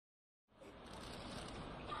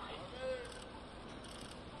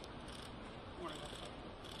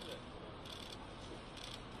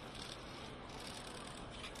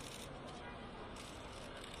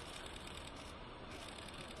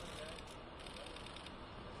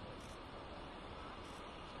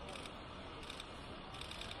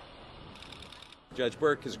Judge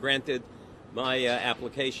Burke has granted my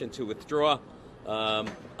application to withdraw. I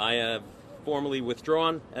have formally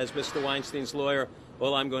withdrawn as Mr. Weinstein's lawyer.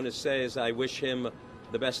 All I'm going to say is I wish him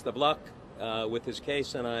the best of luck with his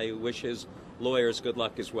case, and I wish his lawyers good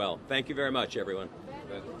luck as well. Thank you very much, everyone.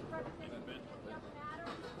 Are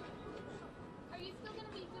you still going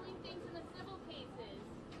to be doing things in the civil cases?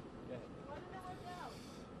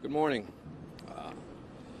 Good morning.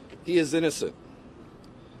 He is innocent.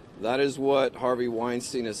 That is what Harvey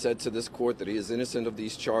Weinstein has said to this court, that he is innocent of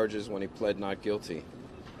these charges when he pled not guilty.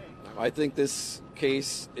 I think this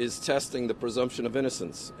case is testing the presumption of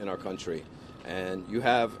innocence in our country. And you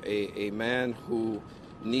have a man who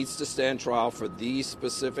needs to stand trial for these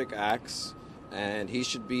specific acts, and he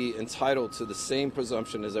should be entitled to the same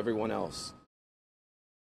presumption as everyone else.